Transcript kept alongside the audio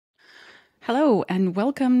Hello, and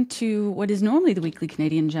welcome to what is normally the weekly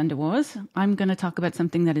Canadian Gender Wars. I'm going to talk about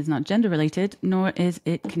something that is not gender related, nor is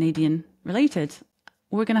it Canadian related.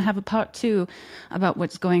 We're going to have a part two about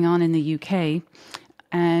what's going on in the UK.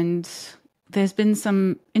 And there's been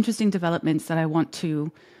some interesting developments that I want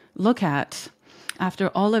to look at. After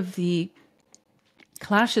all of the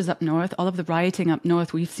clashes up north, all of the rioting up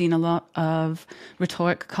north, we've seen a lot of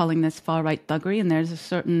rhetoric calling this far-right thuggery, and there's a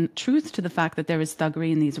certain truth to the fact that there is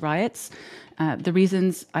thuggery in these riots. The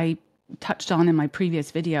reasons I touched on in my previous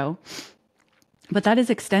video. But that is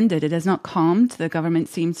extended. It has not calmed. The government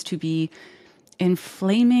seems to be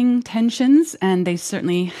inflaming tensions, and tensions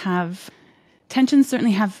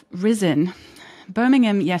certainly have risen.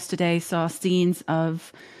 Birmingham yesterday saw scenes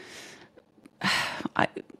of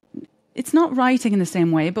it's not rioting in the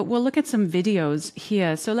same way, but we'll look at some videos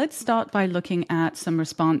here. So let's start by looking at some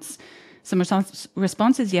responses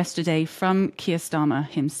yesterday from Keir Starmer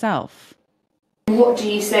himself. What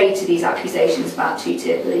do you say to these accusations about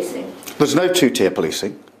two-tier policing? There's no two-tier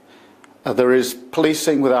policing. There is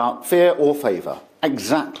policing without fear or favour,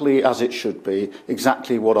 exactly as it should be,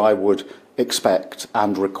 exactly what I would expect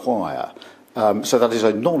and require. So that is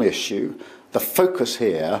a non-issue. The focus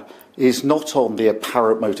here is not on the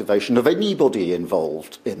apparent motivation of anybody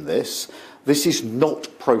involved in this. This is not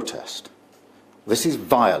protest. This is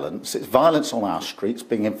violence. It's violence on our streets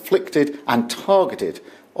being inflicted and targeted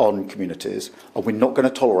on communities, and we're not going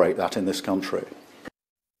to tolerate that in this country.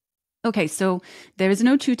 Okay, so there is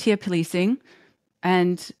no two-tier policing,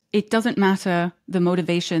 and it doesn't matter the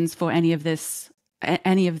motivations for any of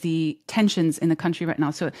the tensions in the country right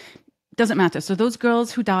now. So it doesn't matter. So those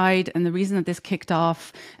girls who died and the reason that this kicked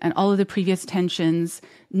off and all of the previous tensions,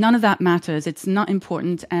 none of that matters. It's not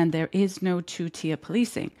important, and there is no two-tier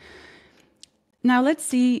policing. Now let's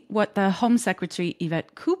see what the Home Secretary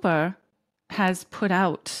Yvette Cooper has put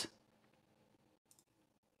out.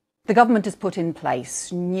 The government has put in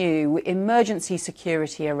place new emergency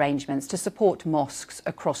security arrangements to support mosques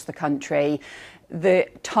across the country. The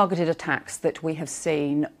targeted attacks that we have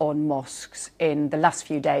seen on mosques in the last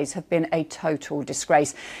few days have been a total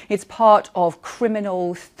disgrace. It's part of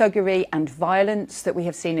criminal thuggery and violence that we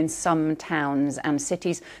have seen in some towns and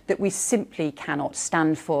cities that we simply cannot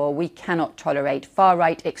stand for. We cannot tolerate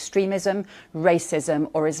far-right extremism, racism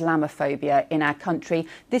or Islamophobia in our country.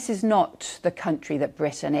 This is not the country that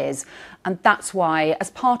Britain is. And that's why,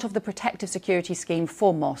 as part of the protective security scheme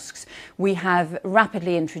for mosques, we have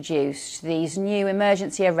rapidly introduced these new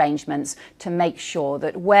emergency arrangements to make sure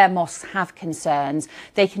that where mosques have concerns,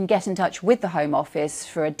 they can get in touch with the Home Office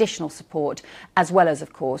for additional support, as well as,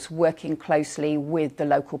 of course, working closely with the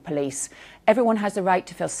local police. Everyone has the right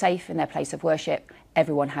to feel safe in their place of worship.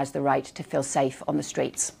 Everyone has the right to feel safe on the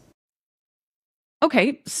streets.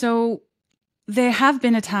 Okay, so there have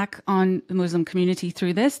been attacks on the Muslim community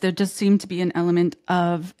through this. There does seem to be an element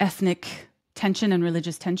of ethnic tension and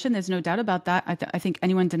religious tension. There's no doubt about that. I think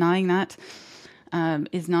anyone denying that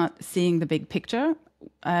is not seeing the big picture.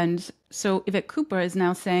 And so Yvette Cooper is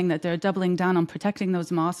now saying that they're doubling down on protecting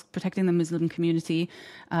those mosques, protecting the Muslim community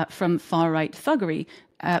from far-right thuggery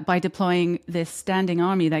by deploying this standing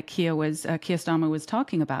army that Keir Starmer was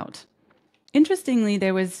talking about. Interestingly,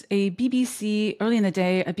 there was early in the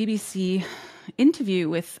day, a BBC interview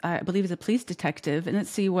with, I believe it's a police detective, and let's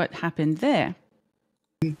see what happened there.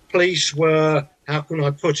 Police were, how can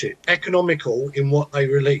I put it, economical in what they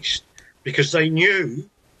released, because they knew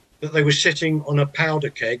that they were sitting on a powder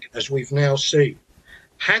keg, as we've now seen.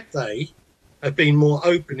 Had they have been more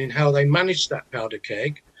open in how they managed that powder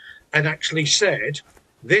keg and actually said,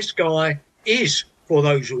 this guy is for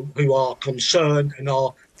those who are concerned and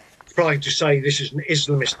are trying to say this is an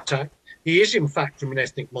Islamist attack. He is, in fact, from an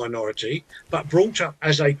ethnic minority, but brought up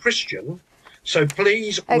as a Christian. So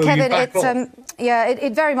please, will Kevin, you back off?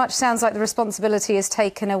 It very much sounds like the responsibility is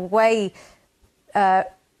taken away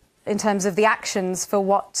in terms of the actions for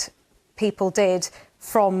what people did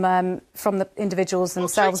from the individuals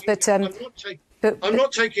themselves. I'm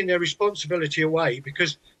not taking their responsibility away,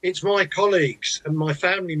 because it's my colleagues and my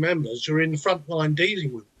family members who are in the front line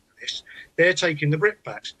dealing with this. They're taking the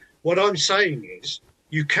brickbats. What I'm saying is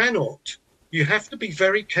you have to be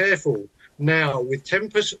very careful now with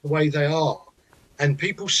tempers the way they are and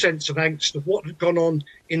people's sense of angst of what had gone on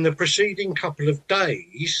in the preceding couple of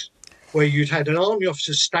days, where you'd had an army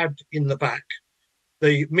officer stabbed in the back,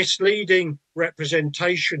 the misleading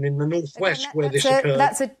representation in the northwest where this occurred.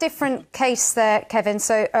 That's a different case there, Kevin,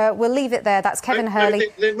 so we'll leave it there. That's Kevin Hurley.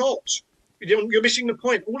 They're not. You're missing the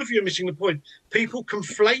point. All of you are missing the point. People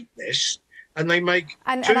conflate this and they make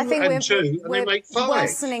and two I think and two, and they make five. We're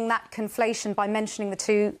worsening that conflation by mentioning the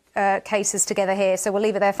two cases together here. So we'll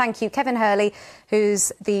leave it there. Thank you. Kevin Hurley,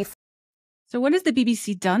 who's the... So what has the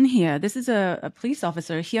BBC done here? This is a police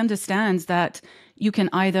officer. He understands that you can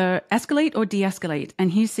either escalate or de-escalate,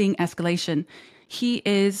 and he's seeing escalation. He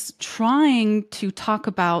is trying to talk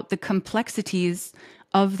about the complexities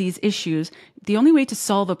of these issues. The only way to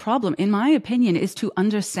solve a problem, in my opinion, is to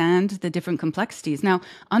understand the different complexities. Now,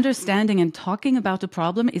 understanding and talking about a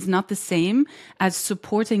problem is not the same as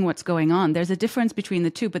supporting what's going on. There's a difference between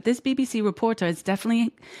the two. But this BBC reporter is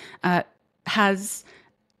definitely has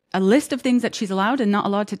a list of things that she's allowed and not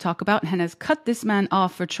allowed to talk about, and has cut this man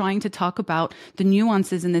off for trying to talk about the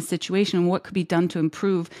nuances in this situation and what could be done to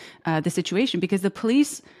improve the situation. Because the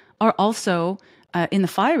police are also in the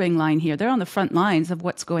firing line here. They're on the front lines of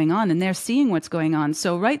what's going on, and they're seeing what's going on.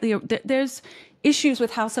 So rightly, there's issues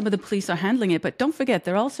with how some of the police are handling it, but don't forget,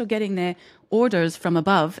 they're also getting their orders from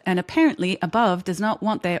above, and apparently above does not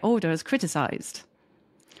want their orders criticized.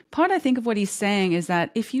 Part, I think, of what he's saying is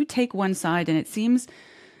that if you take one side, and it seems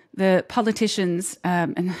the politicians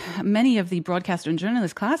and many of the broadcaster and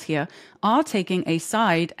journalist class here are taking a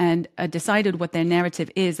side and decided what their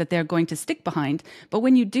narrative is that they're going to stick behind. But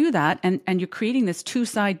when you do that and you're creating this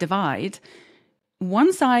two-side divide,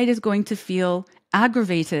 one side is going to feel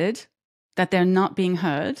aggravated that they're not being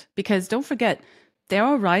heard, because don't forget, there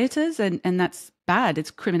are rioters and that's bad.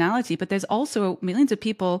 It's criminality. But there's also millions of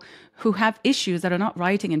people who have issues that are not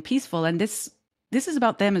rioting and peaceful. And this is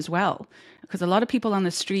about them as well, because a lot of people on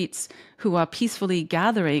the streets who are peacefully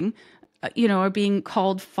gathering, are being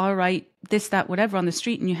called far right, this, that, whatever on the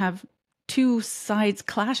street, and you have two sides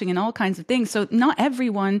clashing and all kinds of things. So not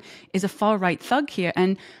everyone is a far right thug here.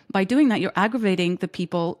 And by doing that, you're aggravating the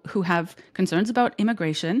people who have concerns about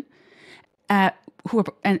immigration, who are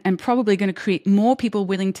and probably going to create more people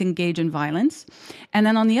willing to engage in violence. And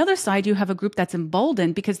then on the other side, you have a group that's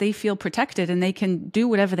emboldened because they feel protected and they can do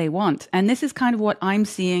whatever they want. And this is kind of what I'm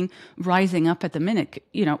seeing rising up at the minute.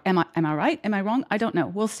 Am I right? Am I wrong? I don't know.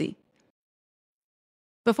 We'll see.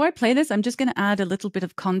 Before I play this, I'm just going to add a little bit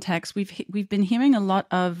of context. We've been hearing a lot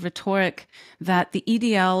of rhetoric that the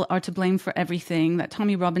EDL are to blame for everything, that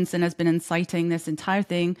Tommy Robinson has been inciting this entire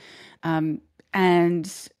thing,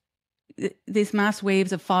 and these mass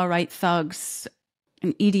waves of far-right thugs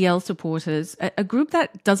and EDL supporters, a group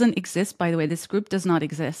that doesn't exist, by the way, this group does not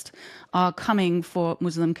exist, are coming for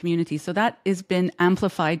Muslim communities. So that has been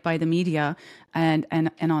amplified by the media and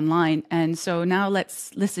online. And so now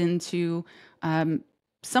let's listen to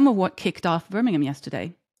some of what kicked off Birmingham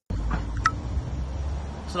yesterday.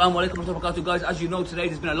 Assalamu alaikum wa rahmatullahi, guys. As you know, today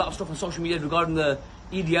there's been a lot of stuff on social media regarding the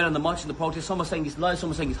EDL and the march and the protest. Some are saying it's lies,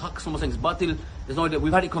 some are saying it's haqq, some are saying it's batil. There's no idea.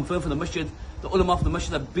 We've had it confirmed from the masjid. The ulama from the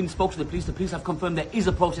masjid have been spoke to the police. The police have confirmed there is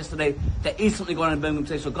a protest today. There is something going on in Birmingham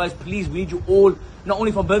today. So guys, please, we need you all, not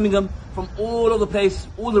only from Birmingham, from all over the place,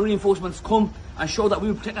 all the reinforcements, come and show that we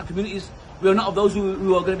will protect our communities. We are not of those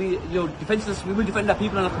who are going to be defenseless. We will defend our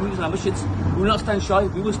people and our communities and our masjids. We will not stand shy.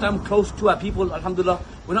 We will stand close to our people, alhamdulillah.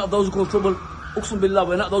 We're not of those who cause trouble. Uqsum billah,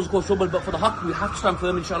 we're not those who cause trouble, but for the haqq, we have to stand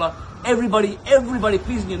firm, inshallah. Everybody,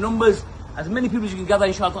 please, in your numbers, as many people as you can gather,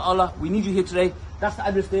 inshallah ta'ala. We need you here today. That's the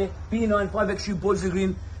address there. B9, 5XU, Boys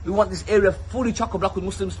Green. We want this area fully chock-a-block with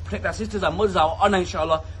Muslims to protect our sisters, our mothers, our honor,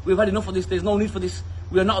 inshallah. We've had enough of this. There's no need for this.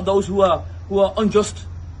 We are not of those who are unjust.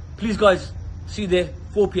 Please, guys, see you there,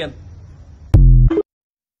 4 p.m.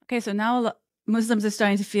 Okay, so now Muslims are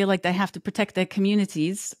starting to feel like they have to protect their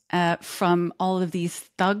communities from all of these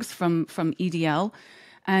thugs from EDL.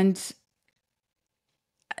 And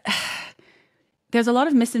there's a lot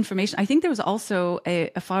of misinformation. I think there was also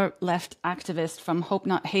a far left activist from Hope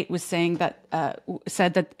Not Hate was saying that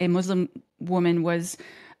said that a Muslim woman was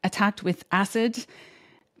attacked with acid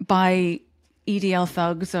by EDL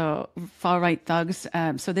thugs or far right thugs.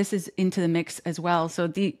 So this is into the mix as well. So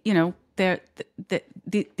these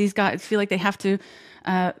guys feel like they have to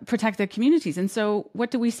protect their communities. And so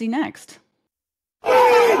what do we see next?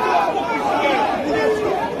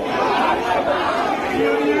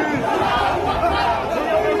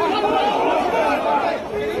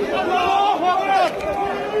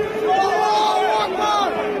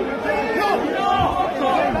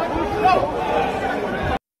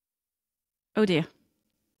 Oh dear,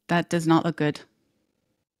 that does not look good.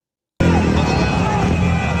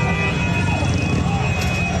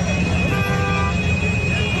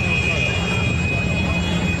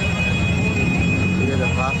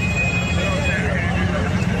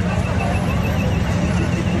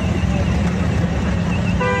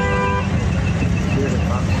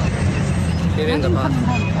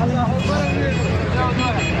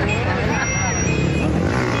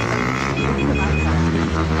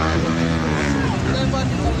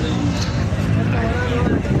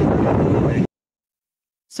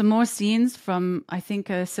 Some more scenes from, I think,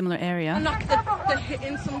 a similar area. Like they're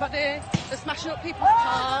hitting somebody, they're smashing up people's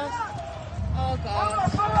cars. Oh God.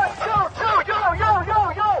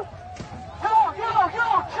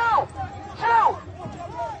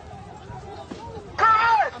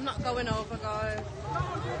 I'm not going over, guys.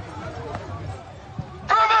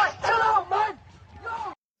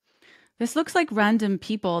 This looks like random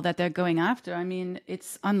people that they're going after. I mean,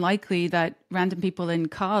 it's unlikely that random people in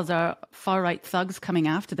cars are far-right thugs coming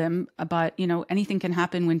after them, but, you know, anything can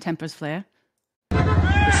happen when tempers flare.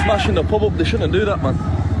 They're smashing the pub up, they shouldn't do that, man.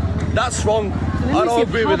 That's wrong. I don't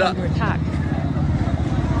agree with that.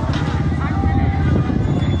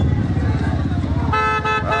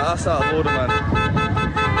 That's out of order, man.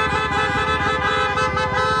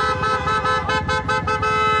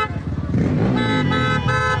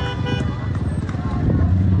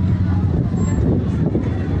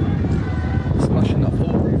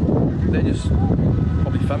 They're just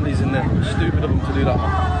probably families in there. Stupid of them to do that,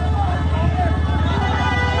 man.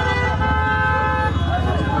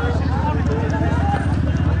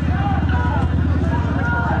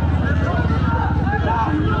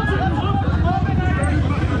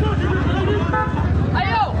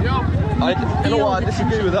 You know what? I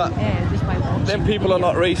disagree with that. Them people are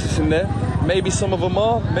not racist in there. Maybe some of them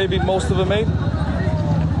are. Maybe most of them ain't.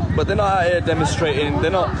 But they're not out here demonstrating.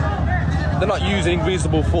 They're not using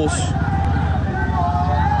reasonable force.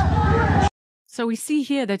 So we see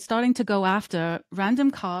here they're starting to go after random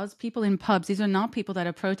cars, people in pubs. These are not people that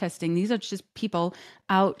are protesting. These are just people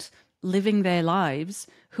out living their lives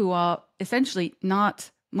who are essentially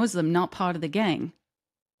not Muslim, not part of the gang.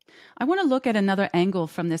 I want to look at another angle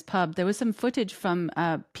from this pub. There was some footage from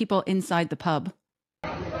people inside the pub.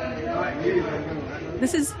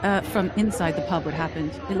 This is from inside the pub what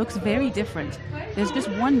happened. It looks very different. There's just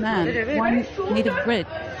one man, one native Brit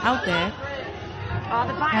out there,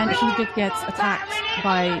 and he just gets attacked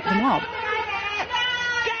by the mob.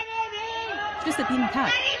 Just at being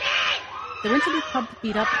attacked. They went to this pub to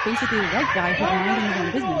beat up basically a white guy who's minding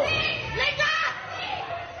his own business.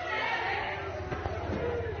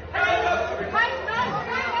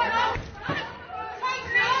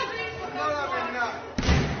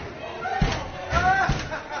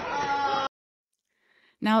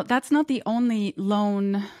 Now, that's not the only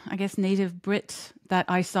lone, I guess, native Brit that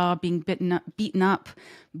I saw being beaten up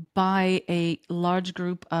by a large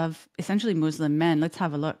group of essentially Muslim men. Let's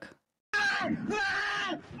have a look.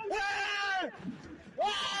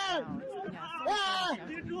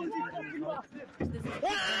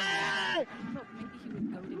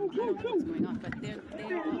 Attacking this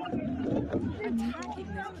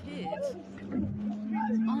kid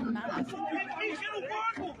en masse.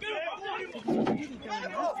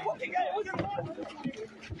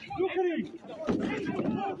 Look at him!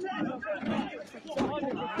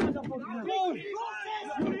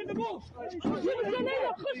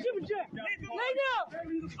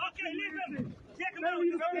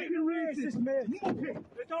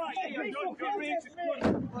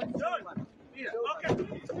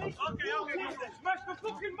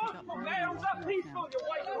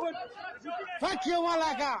 Fuck you,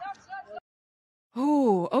 Malaga!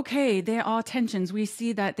 Oh, okay. There are tensions. We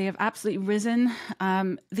see that they have absolutely risen.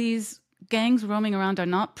 These gangs roaming around are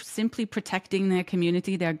not simply protecting their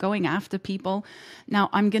community. They're going after people. Now,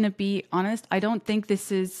 I'm going to be honest. I don't think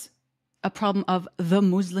this is a problem of the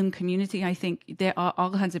Muslim community. I think there are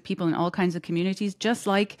all kinds of people in all kinds of communities, just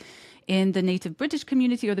like in the native British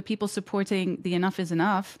community or the people supporting the Enough is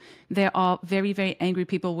Enough. There are very, very angry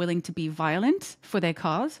people willing to be violent for their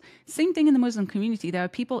cause. Same thing in the Muslim community. There are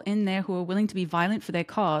people in there who are willing to be violent for their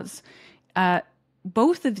cause.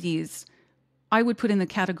 Both of these I would put in the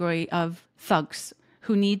category of thugs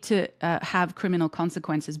who need to have criminal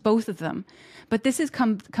consequences, both of them. But this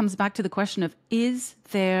comes back to the question of, is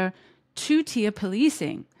there two-tier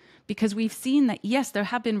policing? Because we've seen that, yes, there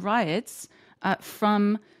have been riots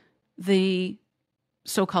from the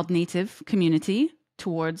so-called native community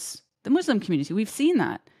towards the Muslim community. We've seen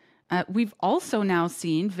that. We've also now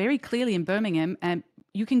seen very clearly in Birmingham, and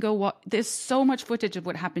you can go there's so much footage of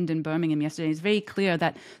what happened in Birmingham yesterday. It's very clear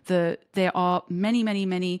that there are many, many,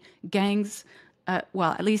 many gangs,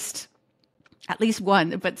 well, at least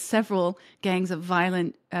one, but several gangs of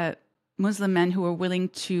violent Muslim men who are willing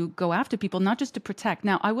to go after people, not just to protect.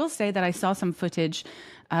 Now, I will say that I saw some footage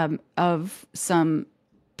of some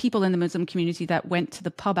people in the Muslim community that went to the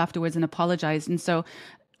pub afterwards and apologized. And so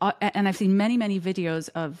and I've seen many videos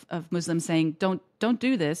of Muslims saying, don't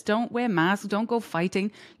do this, don't wear masks, don't go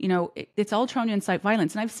fighting. You know, it's all trying to incite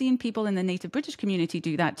violence. And I've seen people in the native British community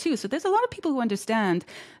do that too. So there's a lot of people who understand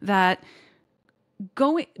that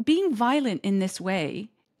being violent in this way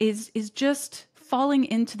is just falling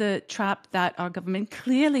into the trap that our government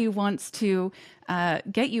clearly wants to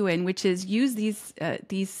get you in, which is use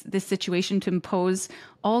this situation to impose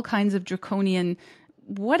all kinds of draconian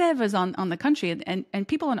whatever's on the country. And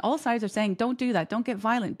people on all sides are saying, don't do that, don't get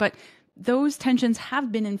violent. But those tensions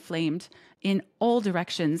have been inflamed in all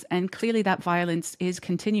directions, and clearly that violence is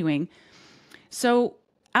continuing. So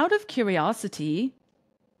out of curiosity,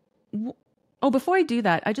 before I do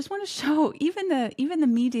that, I just want to show even the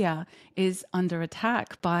media is under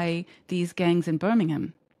attack by these gangs in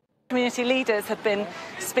Birmingham. Community leaders have been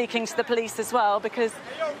speaking to the police as well because...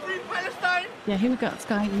 Yeah, here we got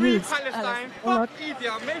Sky News. Right,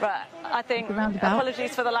 I think,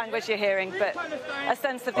 apologies for the language you're hearing, but a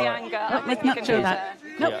sense of the anger. No, let's not show that.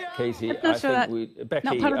 Nope. Yeah, Katie, let's not show that. Becky,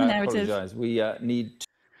 not part of the narrative. Apologise. We need...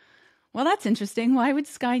 Well, that's interesting. Why would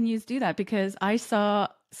Sky News do that? Because I saw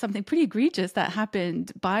something pretty egregious that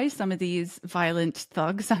happened by some of these violent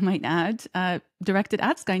thugs, I might add, directed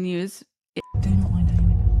at Sky News.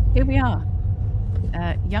 Here we are.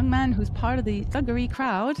 A young man who's part of the thuggery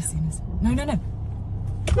crowd. No.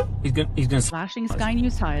 He's gonna slashing Sky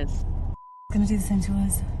News tires. Gonna do the same to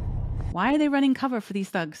us. Why are they running cover for these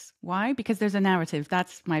thugs? Why? Because there's a narrative.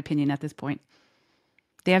 That's my opinion at this point.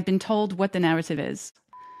 They have been told what the narrative is.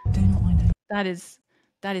 Do not mind it.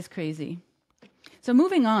 That is crazy. So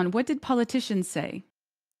moving on, what did politicians say?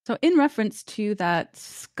 So in reference to that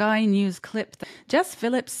Sky News clip, Jess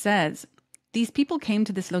Phillips says, these people came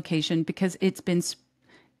to this location because it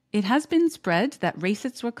has been spread that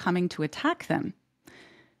racists were coming to attack them.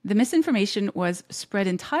 The misinformation was spread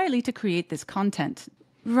entirely to create this content.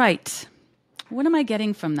 Right. What am I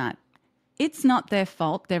getting from that? It's not their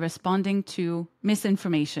fault. They're responding to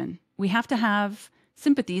misinformation. We have to have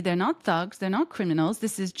sympathy. They're not thugs. They're not criminals.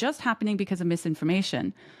 This is just happening because of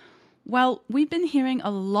misinformation. Well, we've been hearing a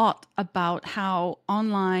lot about how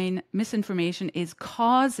online misinformation is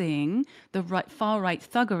causing the far-right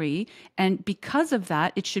thuggery, and because of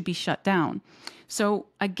that, it should be shut down. So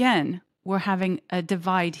again, we're having a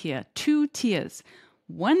divide here, 2 tiers.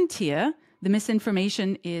 One tier, the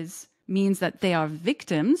misinformation means that they are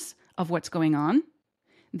victims of what's going on.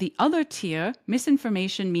 The other tier,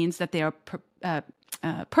 misinformation means that they are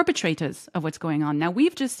perpetrators of what's going on. Now,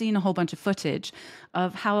 we've just seen a whole bunch of footage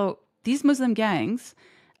of how these Muslim gangs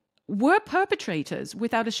were perpetrators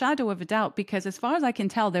without a shadow of a doubt, because as far as I can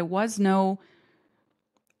tell, there was no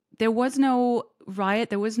riot,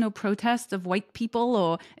 there was no protest of white people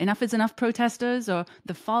or enough is enough protesters or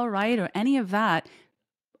the far right or any of that.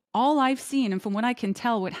 All I've seen, and from what I can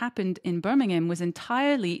tell, what happened in Birmingham was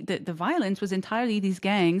entirely, the violence was entirely these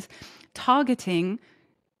gangs targeting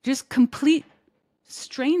just complete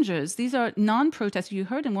strangers. These are non-protesters. You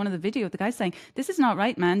heard in one of the videos the guy saying, "This is not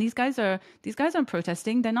right, man. These guys aren't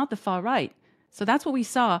protesting. They're not the far right." So that's what we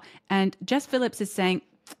saw. And Jess Phillips is saying,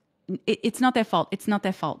 it's not their fault. It's not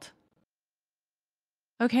their fault.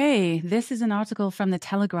 Okay, this is an article from the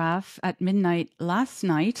Telegraph at midnight last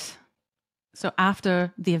night. So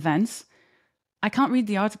after the events. I can't read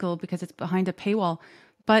the article because it's behind a paywall.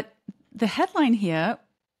 But the headline here,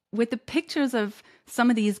 with the pictures of some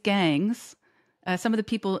of these gangs, some of the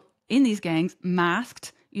people in these gangs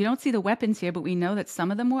masked. You don't see the weapons here, but we know that some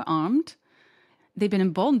of them were armed. They've been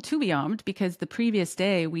emboldened to be armed because the previous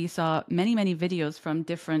day we saw many videos from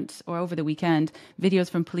or over the weekend, videos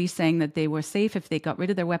from police saying that they were safe if they got rid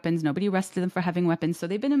of their weapons. Nobody arrested them for having weapons. So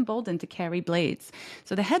they've been emboldened to carry blades.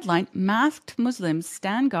 So the headline, masked Muslims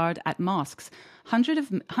stand guard at mosques.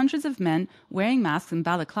 Hundreds of men wearing masks and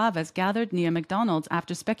balaclavas gathered near McDonald's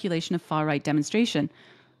after speculation of far-right demonstration.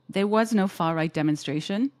 There was no far-right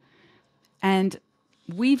demonstration. And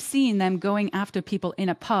we've seen them going after people in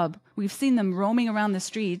a pub. We've seen them roaming around the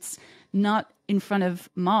streets, not in front of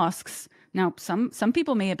mosques. Now, some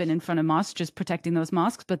people may have been in front of mosques, just protecting those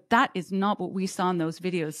mosques, but that is not what we saw in those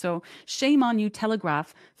videos. So shame on you,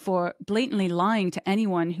 Telegraph, for blatantly lying to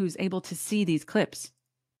anyone who's able to see these clips.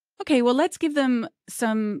 Okay, well, let's give them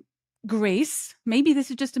some grace. Maybe this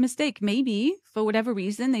is just a mistake. Maybe for whatever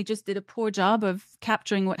reason, they just did a poor job of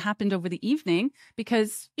capturing what happened over the evening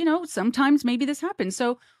because, sometimes maybe this happens.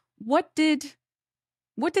 So what did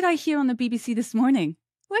I hear on the BBC this morning?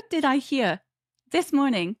 What did I hear this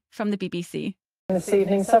morning from the BBC? This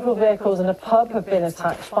evening, several vehicles in a pub have been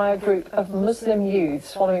attacked by a group of Muslim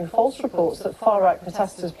youths following false reports that far-right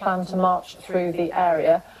protesters plan to march through the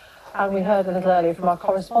area. And we heard a little earlier from our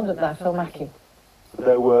correspondent there, Phil Mackey.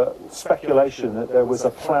 there were speculation that there was a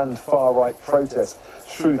planned far-right protest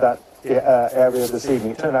through that area this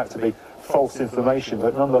evening. It turned out to be false information,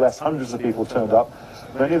 but nonetheless hundreds of people turned up,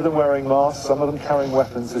 many of them wearing masks, some of them carrying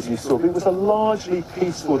weapons, as you saw. It was a largely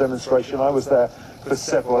peaceful demonstration. I was there for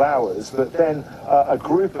several hours, but then a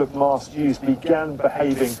group of masked youths began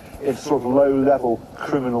behaving in sort of low-level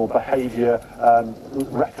criminal behaviour,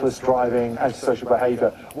 reckless driving, antisocial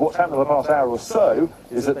behaviour. What's happened in the past hour or so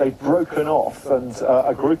is that they've broken off, and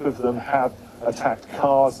a group of them have attacked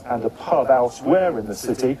cars and a pub elsewhere in the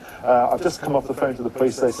city. I've just come off the phone to the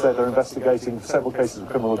police. They said they're investigating several cases of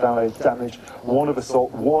criminal damage, one of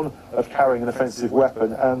assault, one of carrying an offensive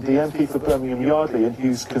weapon, and the MP for Birmingham Yardley, in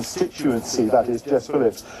whose constituency that is, Jess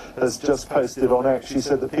Phillips, has just posted on X. She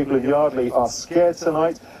said that people in Yardley are scared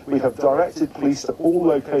tonight. We have directed police to all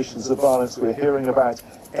locations of violence we're hearing about.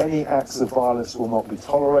 Any acts of violence will not be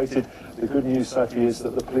tolerated. The good news, Sophie, is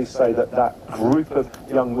that the police say that that group of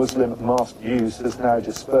young Muslim masked youths has now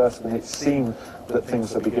dispersed, and it seems that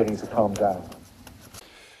things are beginning to calm down.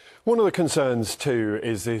 One of the concerns too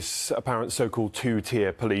is this apparent so-called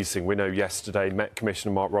two-tier policing. We know yesterday Met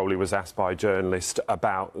Commissioner Mark Rowley was asked by a journalist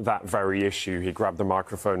about that very issue. He grabbed the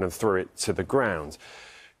microphone and threw it to the ground.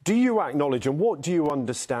 Do you acknowledge, and what do you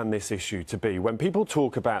understand this issue to be, when people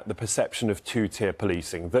talk about the perception of two-tier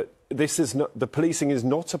policing, that this is not, the policing is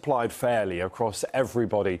not applied fairly across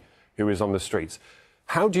everybody who is on the streets?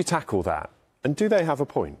 How do you tackle that? And do they have a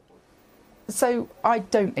point? So I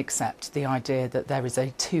don't accept the idea that there is a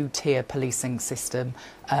two-tier policing system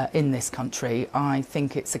in this country. I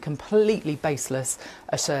think it's a completely baseless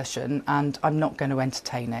assertion, and I'm not going to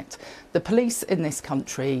entertain it. The police in this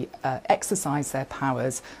country exercise their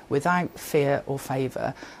powers without fear or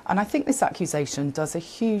favour, and I think this accusation does a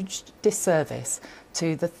huge disservice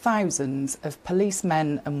to the thousands of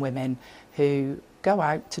policemen and women who go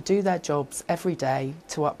out to do their jobs every day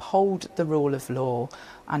to uphold the rule of law,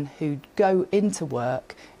 and who go into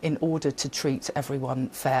work in order to treat everyone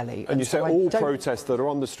fairly. And you say all protests that are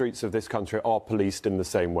on the streets of this country are policed in the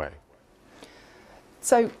same way?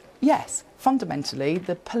 So, yes, fundamentally,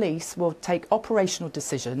 the police will take operational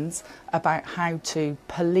decisions about how to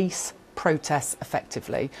police protests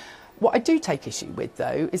effectively. What I do take issue with,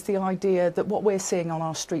 though, is the idea that what we're seeing on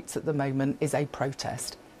our streets at the moment is a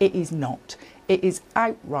protest. It is not. It is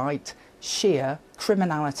outright sheer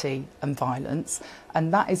criminality and violence,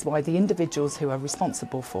 and that is why the individuals who are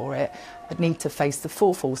responsible for it need to face the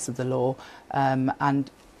full force of the law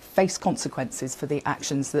and face consequences for the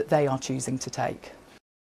actions that they are choosing to take.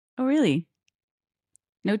 Oh, really?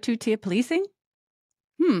 No two-tier policing?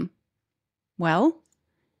 Well,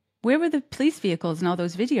 where were the police vehicles in all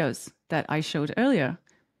those videos that I showed earlier?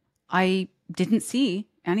 I didn't see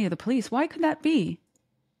any of the police. Why could that be?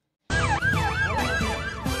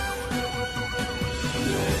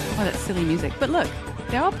 Oh, that's silly music. But look,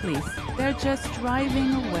 there are police. They're just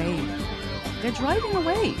driving away. They're driving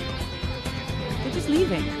away. They're just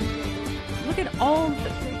leaving. Look at all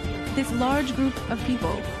this large group of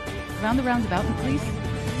people around the roundabout, and police,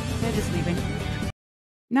 they're just leaving.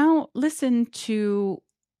 Now listen to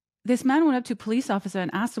this man went up to a police officer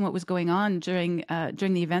and asked him what was going on during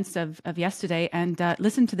the events of yesterday, and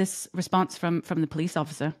listen to this response from the police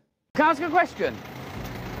officer. Can I ask a question?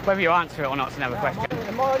 Whether you answer it or not is another question.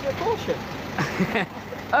 Am I on your caution?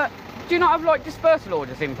 Do you not have, like, dispersal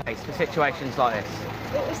orders in place for situations like this?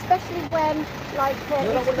 Especially when, like...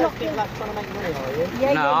 You're not one of those people that's trying to make money, are you?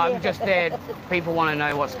 Yeah, no, I'm just there. People want to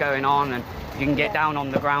know what's going on, and you can get down on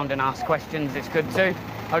the ground and ask questions. It's good too.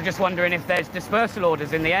 I was just wondering if there's dispersal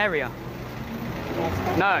orders in the area.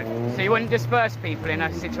 No. So you wouldn't disperse people in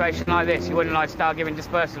a situation like this? You wouldn't, like, start giving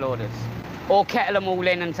dispersal orders? Or kettle them all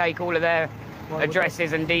in and take all of their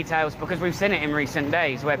addresses and details, because we've seen it in recent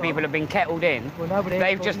days where people have been kettled in. Well,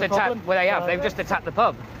 they've just attacked. Well, they have. They've just attacked the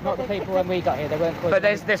pub. Not the people when we got here. They weren't. But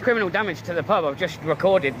there's criminal damage to the pub. I've just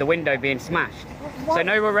recorded the window being smashed. So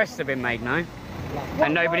no arrests have been made, no.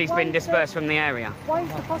 And nobody's been dispersed from the area.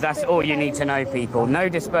 That's all you need to know, people. No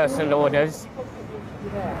dispersal orders.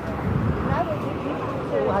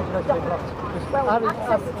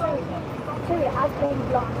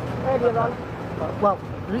 Well,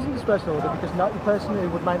 there isn't a dispersal order because the person who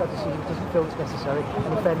would make that decision doesn't feel it's necessary,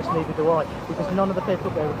 and in fairness, neither do I, because none of the people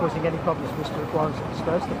up there are causing any problems for us to require us to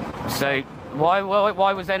disperse them. So why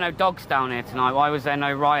was there no dogs down here tonight? Why was there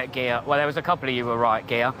no riot gear? Well, there was a couple of you with riot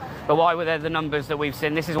gear, but why were there the numbers that we've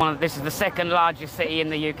seen? This is the second largest city in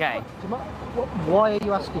the UK. Why are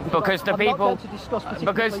you asking? Because the I'm people. Not going to discuss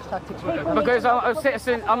police tactics with you. Because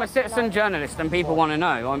I'm a citizen journalist, and people want to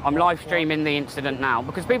know. I'm live streaming the incident now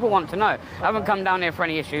because people want to know. I haven't come down here for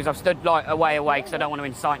any issues. I've stood like away because I don't want to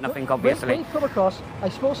incite nothing. Obviously, we've come across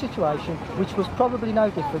a small situation which was probably no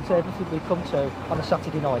different to everything we've come to on a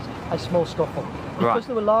Saturday night. A small scuffle. Because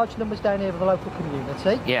there were large numbers down here of the local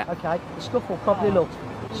community. Yeah. Okay. The scuffle probably looked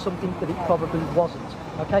something that it probably wasn't.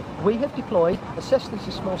 Okay, we have deployed, assessed this as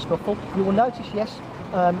a small scuffle. You will notice, yes,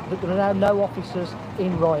 that there are now no officers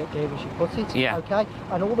in riot gear, as you put it. Yeah. Okay,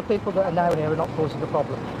 and all the people that are now here are not causing the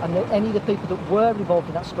problem. And any of the people that were involved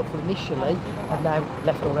in that scuffle initially have now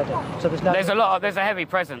left already. So there's no. There's a heavy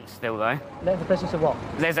presence still, though. The presence of what?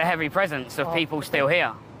 There's a heavy presence of people still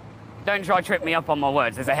here. Don't try to trip me up on my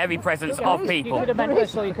words. There's a heavy presence of people.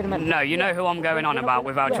 No, you know who I'm going on about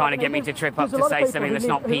without trying to get me to trip up to say something that's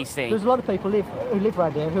not PC. There's a lot of people who live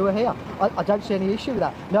around here who are here. I don't see any issue with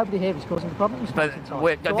that. Nobody here is causing the problems. But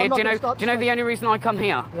do you know the only reason I come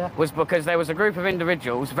here was because there was a group of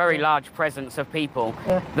individuals, very large presence of people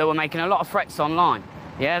that were making a lot of threats online.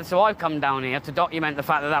 Yeah, so I've come down here to document the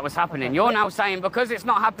fact that that was happening. You're now saying because it's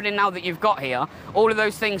not happening now that you've got here, all of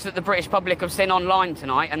those things that the British public have seen online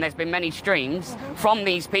tonight, and there's been many streams from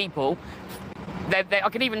these people, I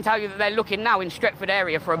can even tell you that they're looking now in Stretford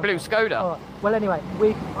area for a blue Skoda. Right. Well, anyway, we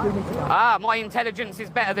need to go. My intelligence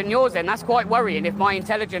is better than yours then. That's quite worrying if my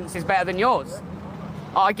intelligence is better than yours.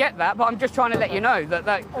 I get that, but I'm just trying to let you know that...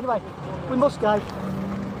 Anyway, we must go.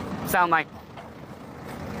 Sound, mate.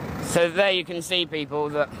 So there you can see, people,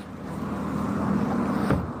 that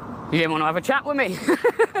you didn't want to have a chat with me.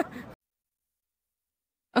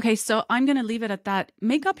 Okay, so I'm going to leave it at that.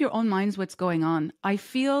 Make up your own minds what's going on.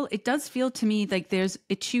 It does feel to me like there's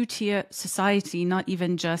a two-tier society, not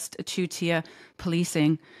even just a two-tier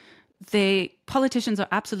policing. Politicians are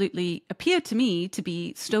absolutely, appear to me, to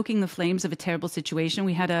be stoking the flames of a terrible situation.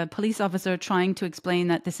 We had a police officer trying to explain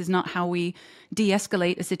that this is not how we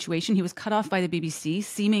de-escalate a situation. He was cut off by the BBC,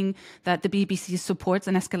 seeming that the BBC supports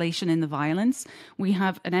an escalation in the violence. We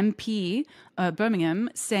have an MP, Birmingham,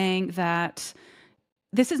 saying that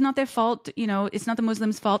this is not their fault, it's not the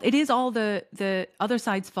Muslims' fault. It is all the other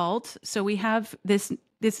side's fault. So we have this,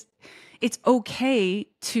 it's okay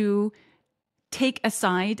to take a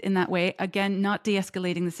side in that way, again, not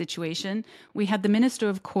de-escalating the situation. We had the Minister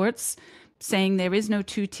of Courts saying there is no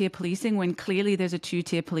two-tier policing when clearly there's a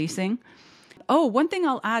two-tier policing. Oh, one thing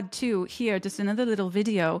I'll add too here, just another little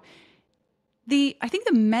video. I think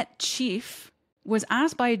the Met chief was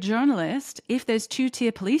asked by a journalist if there's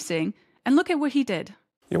two-tier policing, and look at what he did.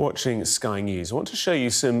 You're watching Sky News. I want to show you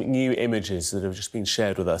some new images that have just been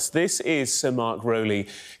shared with us. This is Sir Mark Rowley,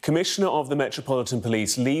 Commissioner of the Metropolitan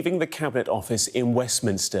Police, leaving the Cabinet Office in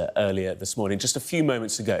Westminster earlier this morning, just a few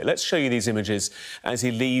moments ago. Let's show you these images as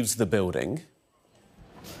he leaves the building.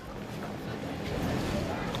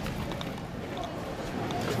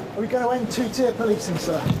 Are we going to end two-tier policing,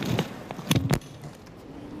 sir?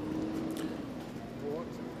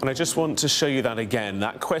 And I just want to show you that again.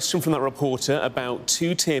 That question from that reporter about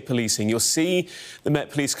two-tier policing. You'll see the Met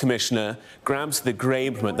Police Commissioner grabs the grey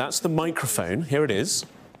implement. That's the microphone. Here it is.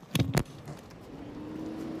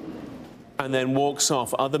 And then walks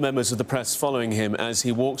off. Other members of the press following him as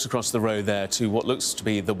he walks across the road there to what looks to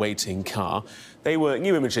be the waiting car. They were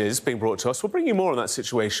new images being brought to us. We'll bring you more on that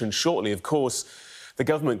situation shortly. Of course, the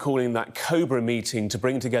government calling that Cobra meeting to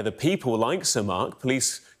bring together people like Sir Mark,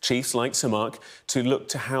 police chiefs like Sir Mark, to look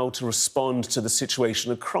to how to respond to the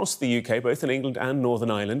situation across the UK, both in England and Northern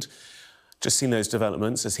Ireland. Just seen those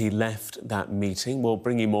developments as he left that meeting. We'll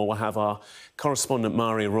bring you more. We'll have our correspondent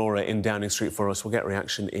Mari Aurora in Downing Street for us. We'll get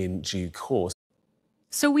reaction in due course.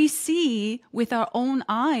 So we see with our own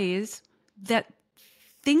eyes that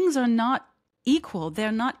things are not equal.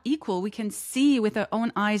 They're not equal. We can see with our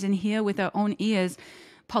own eyes and hear with our own ears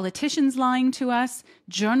politicians lying to us,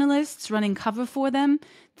 journalists running cover for them,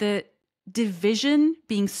 the division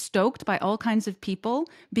being stoked by all kinds of people,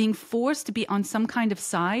 being forced to be on some kind of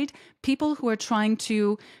side, people who are trying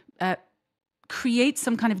to create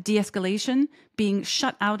some kind of de-escalation, being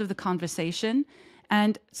shut out of the conversation,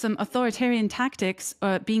 and some authoritarian tactics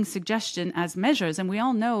being suggested as measures. And we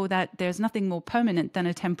all know that there's nothing more permanent than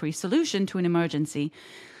a temporary solution to an emergency.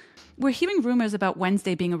 We're hearing rumors about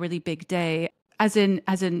Wednesday being a really big day, as in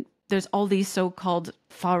there's all these so-called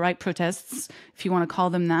far-right protests, if you want to call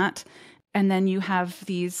them that. And then you have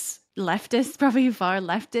these leftists, probably far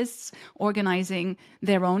leftists, organizing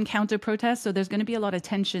their own counter-protests. So there's going to be a lot of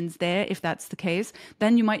tensions there if that's the case.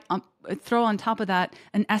 Then you might throw on top of that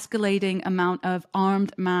an escalating amount of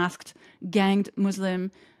armed, masked, ganged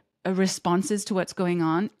Muslim responses to what's going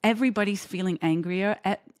on. Everybody's feeling angrier.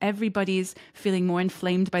 Everybody's feeling more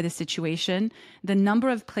inflamed by the situation. The number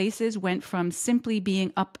of places went from simply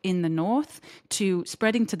being up in the north to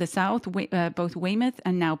spreading to the south. Both Weymouth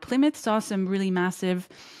and now Plymouth saw some really massive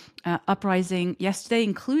uprising yesterday,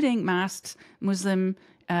 including masked Muslim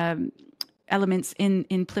elements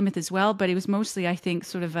in Plymouth as well. But it was mostly, I think,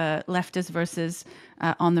 sort of a leftist versus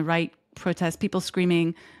on the right protest, people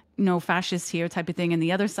screaming, no fascists here type of thing, and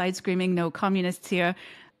the other side screaming, no communists here.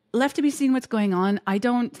 Left to be seen what's going on. I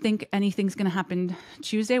don't think anything's going to happen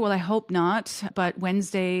Tuesday. Well, I hope not, but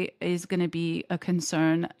Wednesday is going to be a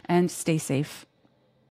concern, and stay safe.